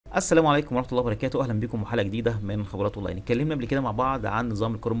السلام عليكم ورحمه الله وبركاته. اهلا بكم وحلقه جديده من خبرات اونلاين. اتكلمنا قبل كده مع بعض عن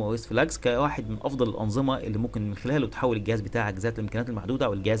نظام الكروم او اس فليكس كواحد من افضل الانظمه اللي ممكن من خلاله تحول الجهاز بتاعك ذات الامكانيات المحدوده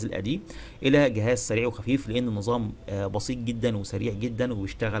او الجهاز القديم الى جهاز سريع وخفيف، لان النظام بسيط جدا وسريع جدا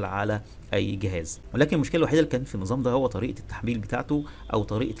وبيشتغل على اي جهاز. ولكن المشكله الوحيده اللي كانت في النظام ده هو طريقه التحميل بتاعته او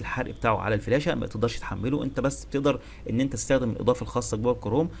طريقه الحرق بتاعه على الفلاشه. ما تقدرش تحمله، انت بس بتقدر ان انت تستخدم الاضافه الخاصه جوه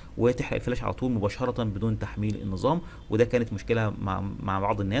الكروم وتحرق الفلاشه على طول مباشره بدون تحميل النظام. وده كانت مشكله مع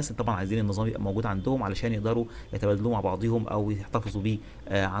بعض الناس. طبعا عايزين النظام يبقى موجود عندهم علشان يقدروا يتبادلوه مع بعضهم او يحتفظوا بيه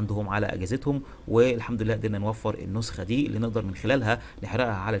عندهم على اجهزتهم. والحمد لله قدرنا نوفر النسخه دي اللي نقدر من خلالها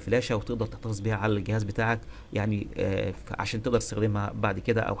نحرقها على الفلاشه وتقدر تحتفظ بيها على الجهاز بتاعك، يعني عشان تقدر تستخدمها بعد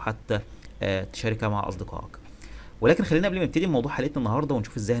كده او حتى تشاركها مع اصدقائك. ولكن خلينا قبل ما نبتدي موضوع حلقتنا النهارده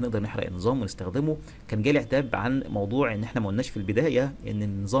ونشوف ازاي هنقدر نحرق النظام ونستخدمه، كان جالي عتاب عن موضوع ان احنا ما قلناش في البدايه ان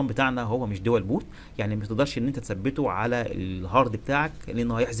النظام بتاعنا هو مش دول بوت، يعني ما تقدرش ان انت تثبته على الهارد بتاعك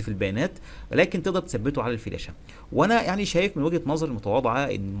لانه هيحذف البيانات، ولكن تقدر تثبته على الفلاشه. وانا يعني شايف من وجهه نظري المتواضعه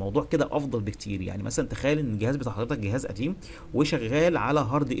ان الموضوع كده افضل بكتير. يعني مثلا تخيل ان الجهاز بتاع حضرتك جهاز قديم وشغال على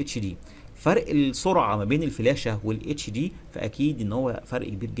هارد اتش دي، فرق السرعه ما بين الفلاشه والاتش دي فاكيد ان هو فرق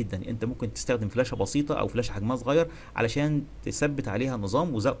كبير جدا. انت ممكن تستخدم فلاشه بسيطه او فلاشه حجمها صغير علشان تثبت عليها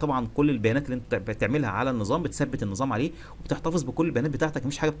النظام، وطبعا كل البيانات اللي انت بتعملها على النظام بتثبت النظام عليه وبتحتفظ بكل البيانات بتاعتك،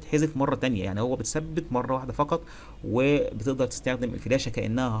 مفيش حاجه بتتحذف مره تانية، يعني هو بتثبت مره واحده فقط. وبتقدر تستخدم الفلاشه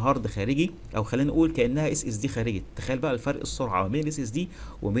كانها هارد خارجي او خلينا نقول كانها اس اس دي خارجي. تخيل بقى الفرق السرعه ما بين الاس اس دي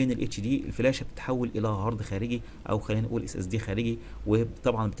وبين الاتش دي، الفلاشه بتتحول الى هارد خارجي او خلينا نقول اس اس دي خارجي،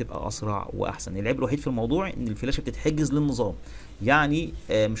 وطبعا بتبقى اسرع واحسن. العيب الوحيد في الموضوع ان الفلاشه بتتحجز للنظام، يعني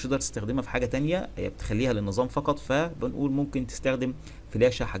مش تقدر تستخدمها في حاجه تانية، بتخليها للنظام فقط. فبنقول ممكن تستخدم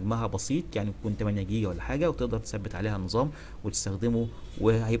فلاشه حجمها بسيط، يعني تكون 8 جيجا ولا حاجه، وتقدر تثبت عليها النظام وتستخدمه،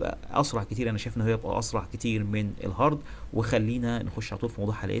 وهيبقى اسرع كتير. انا شايف انه هيبقى اسرع كتير من الهارد. وخلينا نخش على طول في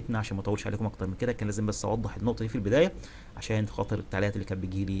موضوع حلقتنا عشان ما اطولش عليكم اكتر من كده. كان لازم بس اوضح النقطه دي في البدايه عشان خاطر التعليقات اللي كانت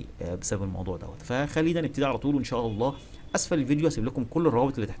بتجيلي بسبب الموضوع دوت. فخلينا نبتدي على طول وان شاء الله. اسفل الفيديو هسيب لكم كل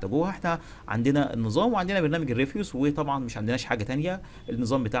الروابط اللي تحتاجوها. احنا عندنا النظام وعندنا برنامج الريفيوز، وطبعا مش عندناش حاجه تانية.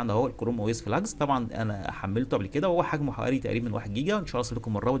 النظام بتاعنا هو الكروم او اس فلاكس، طبعا انا حملته قبل كده وهو حجمه حوالي تقريبا 1 جيجا. ان شاء الله هسيب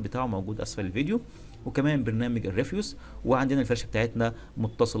لكم الرابط بتاعه موجود اسفل الفيديو، وكمان برنامج الريفيوز. وعندنا الفلاشه بتاعتنا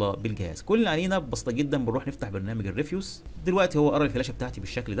متصله بالجهاز. كل اللي علينا ببساطه جدا بنروح نفتح برنامج الريفيوز. دلوقتي هو قرا الفلاشه بتاعتي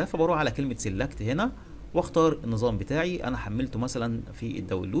بالشكل ده، فبروح على كلمه سيلكت هنا واختار النظام بتاعي. انا حملته مثلا في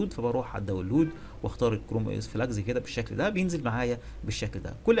الداونلود، فبروح على الداونلود واختار الكروم او اس فلاكس كده بالشكل ده، بينزل معايا بالشكل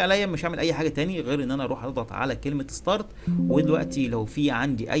ده. كل عليا مش هعمل اي حاجه تاني غير ان انا اروح اضغط على كلمه ستارت. ودلوقتي لو في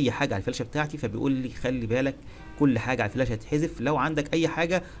عندي اي حاجه على الفلاشه بتاعتي فبيقول لي خلي بالك كل حاجه على الفلاشه هتتحذف. لو عندك اي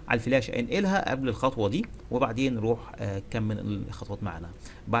حاجه على الفلاشه انقلها قبل الخطوه دي وبعدين روح كمل الخطوات معانا.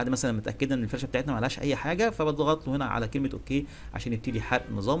 بعد مثلا متاكد ان الفلاشه بتاعتنا ما لهاش اي حاجه فبضغط له هنا على كلمه اوكي عشان يبتدي حرق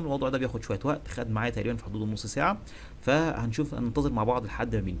النظام. الموضوع ده بياخد شويه وقت، خد معايا تقريبا في حدود نص ساعه. فهنشوف ننتظر مع بعض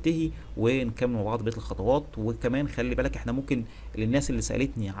لحد ما بينتهي ونكمل مع بعض بقيه الخطوات. وكمان خلي بالك احنا ممكن للناس اللي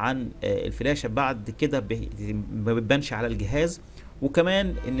سالتني عن الفلاشه بعد كده ما بتبانش على الجهاز،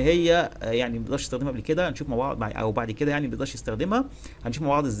 وكمان ان هي يعني ما بيقدرش يستخدمها قبل كده. هنشوف مع بعض او بعد كده يعني ما بيقدرش يستخدمها. هنشوف مع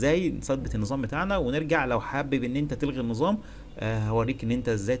بعض ازاي نثبت النظام بتاعنا ونرجع. لو حابب ان انت تلغي النظام هوريك ان انت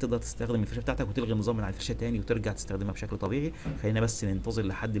ازاي تقدر تستخدم الفلاشه بتاعتك وتلغي النظام من على الفلاشه تاني وترجع تستخدمها بشكل طبيعي. خلينا بس ننتظر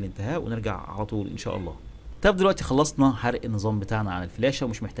لحد الانتهاء ونرجع على طول ان شاء الله. طب دلوقتي خلصنا حرق النظام بتاعنا على الفلاشه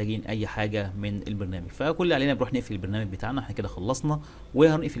ومش محتاجين اي حاجه من البرنامج، فكل اللي علينا بنروح نقفل البرنامج بتاعنا. احنا كده خلصنا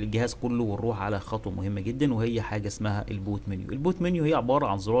وهنقفل الجهاز كله ونروح على خطوه مهمه جدا وهي حاجه اسمها البوت منيو. البوت منيو هي عباره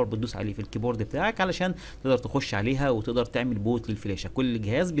عن زرار بتدوس عليه في الكيبورد بتاعك علشان تقدر تخش عليها وتقدر تعمل بوت للفلاشه. كل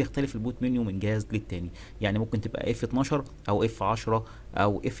جهاز بيختلف البوت منيو من جهاز للتاني، يعني ممكن تبقى اف 12 او اف 10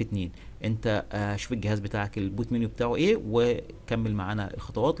 او اف 2. انت شوف الجهاز بتاعك البوت منيو بتاعه ايه وكمل معانا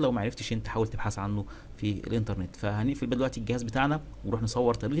الخطوات. لو ما عرفتش انت حاول تبحث عنه في الانترنت. فهنقفل دلوقتي الجهاز بتاعنا ونروح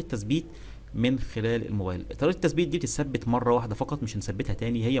نصور طريقه التثبيت من خلال الموبايل. طريقه التثبيت دي بتثبت مره واحده فقط، مش هنثبتها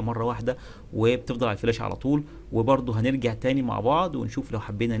تاني، هي مره واحده وبتفضل على الفلاشه على طول. وبرده هنرجع تاني مع بعض ونشوف لو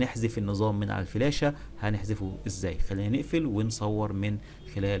حبينا نحذف النظام من على الفلاشه هنحذفه ازاي. خلينا نقفل ونصور من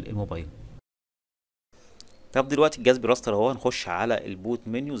خلال الموبايل. طب دلوقتي الجهاز بيراستر اهو. هنخش على البوت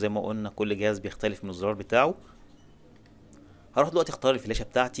منيو زي ما قلنا كل جهاز بيختلف من الزرار بتاعه. هروح دلوقتي اختار الفلاشه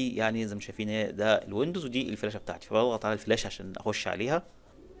بتاعتي، يعني زي ما شايفين ده الويندوز ودي الفلاشه بتاعتي، فبضغط على الفلاشه عشان اخش عليها.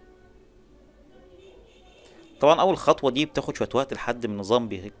 طبعا اول خطوه دي بتاخد شويه وقت لحد ما النظام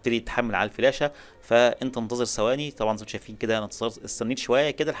بيبتدي يتحمل على الفلاشه، فانت انتظر ثواني. طبعا زي ما شايفين كده انا استنيت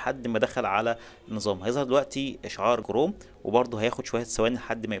شويه كده لحد ما دخل على النظام. هيظهر دلوقتي اشعار كروم وبرده هياخد شويه ثواني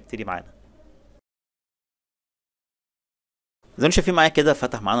لحد ما يبتدي معانا. زي ما شايفين معايا كده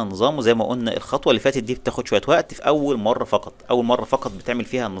فتح معانا النظام، وزي ما قلنا الخطوه اللي فاتت دي بتاخد شويه وقت في اول مره فقط، اول مره فقط بتعمل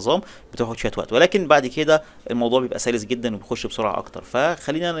فيها النظام بتاخد شويه وقت، ولكن بعد كده الموضوع بيبقى سلس جدا وبيخش بسرعه اكتر.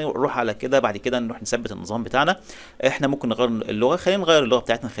 فخلينا نروح على كده بعد كده نروح نثبت النظام بتاعنا. احنا ممكن نغير اللغه، خلينا نغير اللغه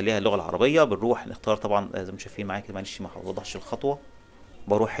بتاعتنا نخليها اللغه العربيه. بنروح نختار طبعا زي ما شايفين معايا كده، معلش ما وضحش الخطوه.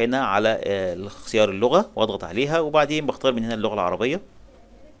 بروح هنا على اختيار اللغه واضغط عليها، وبعدين بختار من هنا اللغه العربيه،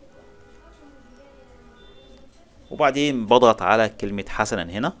 وبعدين بضغط على كلمة حسنا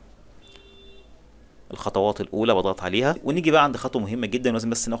هنا. الخطوات الاولى بضغط عليها، ونيجي بقى عند خطوه مهمه جدا لازم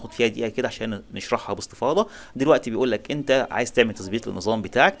بس ناخد فيها دقيقه كده عشان نشرحها باستفاضه. دلوقتي بيقول لك انت عايز تعمل تثبيت للنظام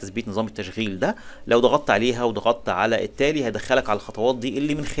بتاعك، تثبيت نظام التشغيل ده. لو ضغطت عليها وضغطت على التالي هيدخلك على الخطوات دي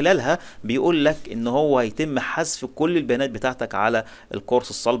اللي من خلالها بيقول لك ان هو هيتم حذف كل البيانات بتاعتك على القرص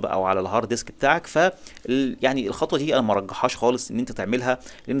الصلب او على الهارد ديسك بتاعك. يعني الخطوه دي انا ما رجحهاش خالص ان انت تعملها،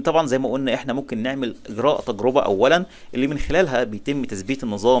 لان طبعا زي ما قلنا احنا ممكن نعمل اجراء تجربه اولا اللي من خلالها بيتم تثبيت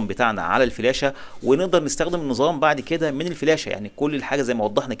النظام بتاعنا على الفلاشه، ونقدر نستخدم النظام بعد كده من الفلاشه. يعني كل الحاجه زي ما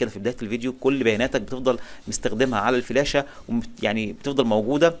وضحنا كده في بدايه الفيديو، كل بياناتك بتفضل مستخدمها على الفلاشه يعني بتفضل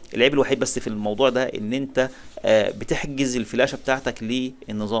موجوده. العيب الوحيد بس في الموضوع ده ان انت بتحجز الفلاشه بتاعتك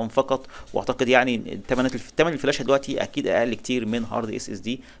للنظام فقط، واعتقد يعني ثمن الفلاشه دلوقتي اكيد اقل كتير من هارد اس اس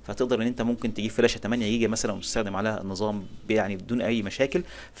دي، فتقدر ان انت ممكن تجيب فلاشه 8 جيجا مثلا وتستخدم عليها النظام يعني بدون اي مشاكل.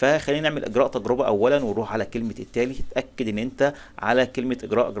 فخلينا نعمل اجراء تجربه اولا ونروح على كلمه التالي، تتاكد ان انت على كلمه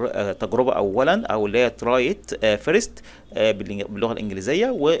اجراء تجربه اولا او اللي هي ترايت فيرست باللغه الانجليزيه،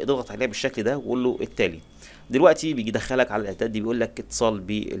 واضغط عليها بالشكل ده وقول له التالي. دلوقتي بيجي يدخلك على الاعداد دي، بيقول لك اتصال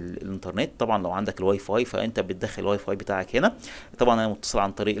بالانترنت. طبعا لو عندك الواي فاي فانت بتدخل الواي فاي بتاعك هنا. طبعا انا متصل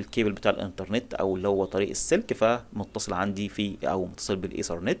عن طريق الكيبل بتاع الانترنت او اللي هو طريق السلك، فمتصل عندي في او متصل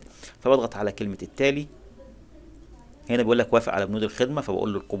بالايثرنت، فبضغط على كلمه التالي. هنا بيقول لك وافق على بنود الخدمه،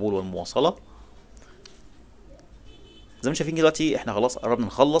 فبقول له القبول والمواصله. زي ما شايفين دلوقتي احنا خلاص قربنا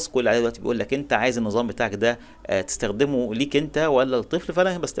نخلص. كل اللي عليه دلوقتي بيقول لك انت عايز النظام بتاعك ده تستخدمه ليك انت ولا الطفل،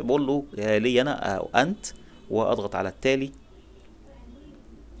 فانا بس بقول له لي انا او انت، واضغط على التالي.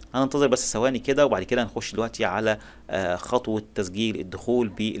 هننتظر بس ثواني كده، وبعد كده هنخش دلوقتي على خطوة تسجيل الدخول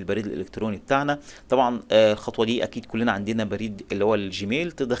بالبريد الإلكتروني بتاعنا. طبعا الخطوة دي أكيد كلنا عندنا بريد اللي هو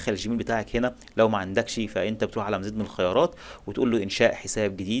الجيميل، تدخل الجيميل بتاعك هنا. لو ما عندكش فأنت بتروح على مزيد من الخيارات وتقول له إنشاء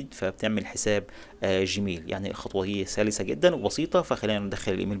حساب جديد، فبتعمل حساب جيميل. يعني الخطوة دي سلسة جدا وبسيطة، فخلينا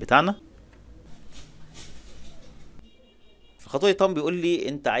ندخل الإيميل بتاعنا. الخطوه دي طبعا بيقول لي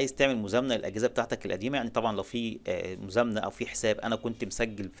انت عايز تعمل مزامنه للاجهزه بتاعتك القديمه. يعني طبعا لو في مزامنه او في حساب انا كنت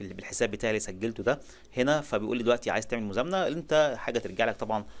مسجل بالحساب بتاعي اللي سجلته ده هنا، فبيقول لي دلوقتي عايز تعمل مزامنه. انت حاجه ترجع لك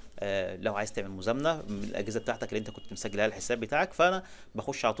طبعا لو عايز تعمل مزامنه من الاجهزه بتاعتك اللي انت كنت مسجل عليها الحساب بتاعك. فانا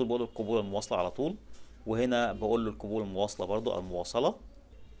بخش على طول بقول له القبول المواصله على طول، وهنا بقول له القبول المواصله برضو او المواصله.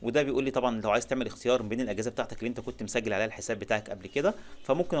 وده بيقول لي طبعا لو عايز تعمل اختيار بين الاجهزه بتاعتك اللي انت كنت مسجل عليها الحساب بتاعك قبل كده،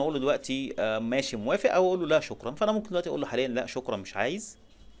 فممكن اقول له دلوقتي ماشي موافق، او اقول له لا شكرا. فانا ممكن دلوقتي اقول له حاليا لا شكرا مش عايز.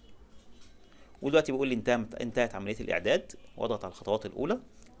 ودلوقتي بيقول لي انتهت عمليه الاعداد، واضغط على الخطوات الاولى.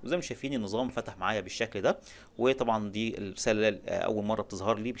 وزي ما شايفين النظام فتح معايا بالشكل ده، وطبعا دي الرساله اول مره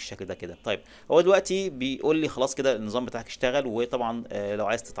بتظهر لي بالشكل ده كده. طيب هو دلوقتي بيقول لي خلاص كده النظام بتاعك اشتغل. وطبعا لو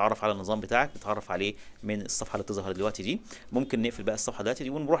عايز تتعرف على النظام بتاعك بتتعرف عليه من الصفحه اللي بتظهر دلوقتي دي. ممكن نقفل بقى الصفحه دلوقتي دي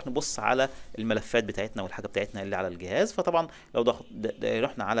ونروح نبص على الملفات بتاعتنا والحاجه بتاعتنا اللي على الجهاز. فطبعا لو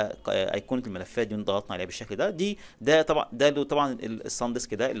رحنا على ايقونه الملفات دي وضغطنا عليها بالشكل ده، ده طبعا طبعا السان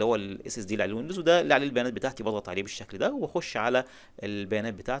ديسك ده اللي هو الاس اس دي اللي على الويندوز، وده اللي عليه البيانات بتاعتي. بضغط عليه بالشكل ده واخش على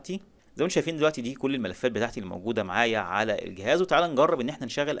البيانات بتاعتي. زي ما انتم شايفين دلوقتي دي كل الملفات بتاعتي اللي موجوده معايا على الجهاز. وتعالى نجرب ان احنا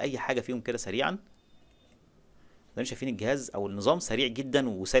نشغل اي حاجه فيهم كده سريعا. زي ما شايفين الجهاز او النظام سريع جدا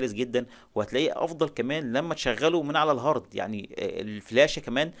وسلس جدا، وهتلاقيه افضل كمان لما تشغله من على الهارد. يعني الفلاشه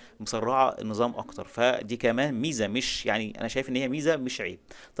كمان مسرعه النظام اكتر، فدي كمان ميزه، مش يعني انا شايف ان هي ميزه مش عيب.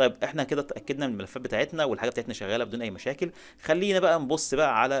 طيب احنا كده اتاكدنا من الملفات بتاعتنا والحاجه بتاعتنا شغاله بدون اي مشاكل. خلينا بقى نبص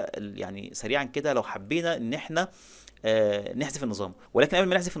بقى على يعني سريعا كده لو حبينا ان احنا نحذف النظام. ولكن قبل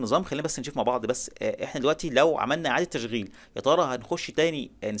ما نحذف النظام خلينا بس نشوف مع بعض بس احنا دلوقتي لو عملنا اعاده تشغيل يا ترى هنخش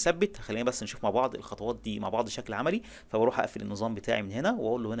تاني نثبت. خلينا بس نشوف مع بعض الخطوات دي مع بعض بشكل عملي. فبروح اقفل النظام بتاعي من هنا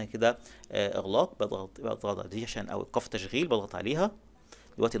واقول له هنا كده اغلاق. بضغط دي عشان او ايقاف تشغيل، بضغط عليها.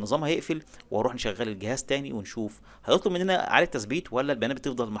 دلوقتي النظام هيقفل، واروح نشغل الجهاز تاني ونشوف هيطلب مننا اعاده تثبيت ولا البيانات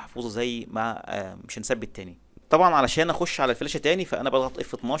بتفضل محفوظه زي ما مش هنثبت تاني. طبعا علشان اخش على الفلاشه تاني فانا بضغط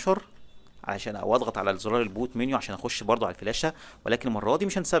F12 عشان او اضغط على زرار البوت منيو عشان اخش برضو على الفلاشه، ولكن المره دي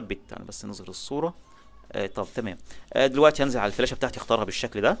مش هنثبت. يعني بس نظهر الصوره. طب تمام. دلوقتي هنزل على الفلاشه بتاعتي اختارها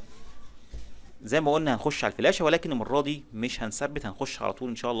بالشكل ده. زي ما قلنا هنخش على الفلاشه، ولكن المره دي مش هنثبت، هنخش على طول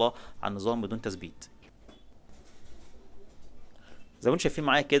ان شاء الله على النظام بدون تثبيت. زي ما انتم شايفين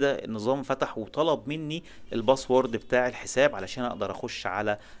معايا كده النظام فتح وطلب مني الباسورد بتاع الحساب علشان اقدر اخش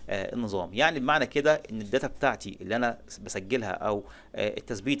على النظام. يعني بمعنى كده ان الداتا بتاعتي اللي انا بسجلها او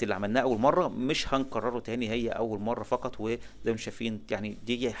التثبيت اللي عملناه اول مره مش هنكرره تاني، هي اول مره فقط. وزي ما انتم شايفين يعني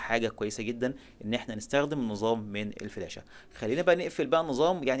دي حاجه كويسه جدا ان احنا نستخدم النظام من الفلاشه. خلينا بقى نقفل بقى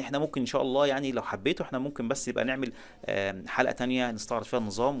النظام. يعني احنا ممكن ان شاء الله يعني لو حبيتوا احنا ممكن بس يبقى نعمل حلقه تانية نستعرض فيها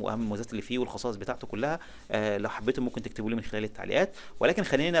النظام واهم المميزات اللي فيه والخصائص بتاعته كلها. لو حبيتوا ممكن تكتبوا لي من خلال التعليقات. ولكن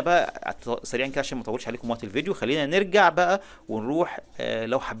خلينا بقى سريعا كده عشان ما اطولش عليكم وقت الفيديو، خلينا نرجع بقى ونروح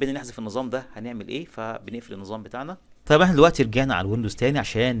لو حبينا نحذف النظام ده هنعمل ايه. فبنقفل النظام بتاعنا. طيب احنا دلوقتي رجعنا على الويندوز تاني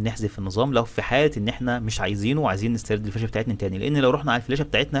عشان نحذف النظام لو في حاله ان احنا مش عايزينه وعايزين نسترد الفلاشه بتاعتنا تاني، لان لو رحنا على الفلاشه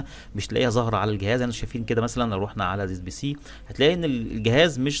بتاعتنا مش تلاقيها ظاهره على الجهاز. انتوا شايفين كده مثلا لو رحنا على بي سي هتلاقي ان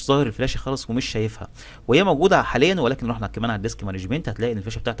الجهاز مش ظاهر الفلاشه خالص ومش شايفها، وهي موجوده حاليا. ولكن لو رحنا كمان على الديسك مانجمنت هتلاقي ان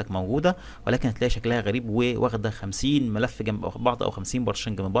الفلاشه بتاعتك موجوده، ولكن هتلاقي شكلها غريب وواخده 50 ملف جنب بعض او 50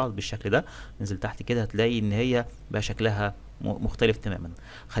 بارتيشن جنب بعض بالشكل ده. ننزل تحت كده هتلاقي ان هي بقى شكلها مختلف تماما.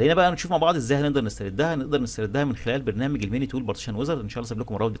 خلينا بقى نشوف مع بعض ازاي هنقدر نستردها. هنقدر نستردها من خلال برنامج الميني تول بارتيشن ويزرد. ان شاء الله سيب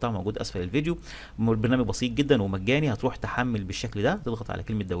لكم الرابط بتاعه موجود اسفل الفيديو. البرنامج بسيط جدا ومجاني. هتروح تحمل بالشكل ده، تضغط على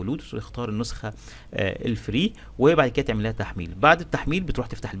كلمه داونلود وتختار النسخه الفري، وبعد كده تعمل لها تحميل. بعد التحميل بتروح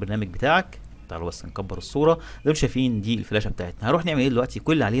تفتح البرنامج بتاعك. تعالوا بس نكبر الصوره. زي ما شايفين دي الفلاشه بتاعتنا. هنروح نعمل ايه دلوقتي؟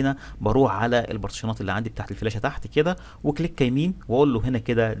 كل اللي علينا بروح على البارتيشنات اللي عندي بتاعت الفلاشه تحت كده وكليك يمين واقول له هنا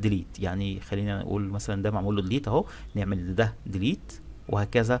كده ديليت. يعني خلينا نقول مثلا ده معمول له ديليت اهو، نعمل ده ديليت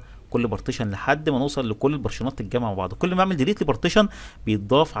وهكذا كل بارتيشن لحد ما نوصل لكل البارتيشنات تتجمع مع بعض. كل ما اعمل ديليت لبارتيشن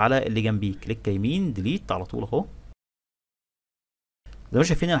بيتضاف على اللي جنبيه. كليك يمين ديليت على طول اهو. زي ما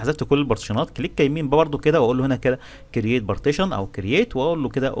شايفين انا حذفت كل البارتيشنات. كليك يمين برده كده واقول له هنا كده كرييت بارتيشن او كرييت، واقول له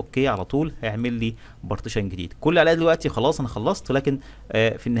كده اوكي على طول هيعمل لي بارتيشن جديد. كل اللي عليا دلوقتي خلاص انا خلصت، لكن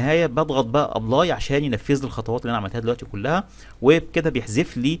في النهايه بضغط بقى ابلاي عشان ينفذ لي الخطوات اللي انا عملتها دلوقتي كلها، وبكده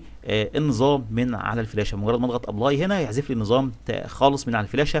بيحذف لي النظام من على الفلاشه. مجرد ما اضغط ابلاي هنا يحذف لي النظام خالص من على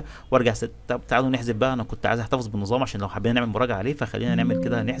الفلاشه وارجع. تعالوا نحذف بقى. انا كنت عايز احتفظ بالنظام عشان لو حبينا نعمل مراجعه عليه، فخلينا نعمل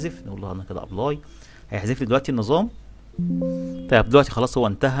كده نحذف. نقول له انا كده ابلاي هيحذف لي دلوقتي النظام. طيب دلوقتي خلاص هو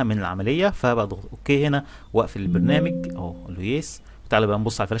انتهى من العمليه، فبضغط اوكي هنا واقفل البرنامج اهو، اقول له يس. تعالى بقى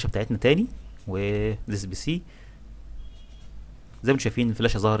نبص على الفلاشه بتاعتنا تاني وديس بي سي. زي ما انتم شايفين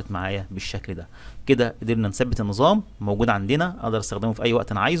الفلاشه ظهرت معايا بالشكل ده. كده قدرنا نثبت النظام موجود عندنا، اقدر استخدمه في اي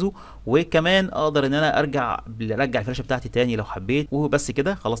وقت انا عايزه، وكمان اقدر ان انا ارجع الفلاشه بتاعتي تاني لو حبيت. وبس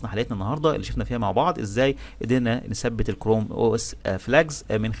كده خلصنا حلقتنا النهارده اللي شفنا فيها مع بعض ازاي قدرنا نثبت الكروم او اس فلاجز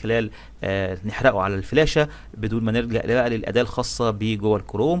من خلال نحرقه على الفلاشه بدون ما نرجع بقى للاداه الخاصه بجوه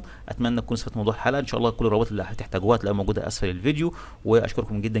الكروم. اتمنى تكونوا استفدتوا موضوع الحلقه. ان شاء الله كل الروابط اللي هتحتاجوها هتلاقوها موجوده اسفل الفيديو.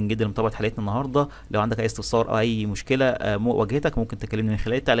 واشكركم جدا جدا لمتابعه حلقتنا النهارده. لو عندك اي استفسار او اي مشكله واجهتك ممكن تكلمني من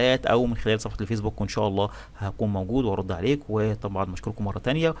خلال التعليقات او من خلال صفحه الفيسبوك، وان شاء الله هكون موجود وارد عليك. وطبعا بشكركم مره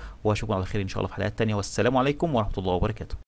ثانيه واشوفكم على خير ان شاء الله في حلقات ثانيه، والسلام عليكم ورحمه الله وبركاته.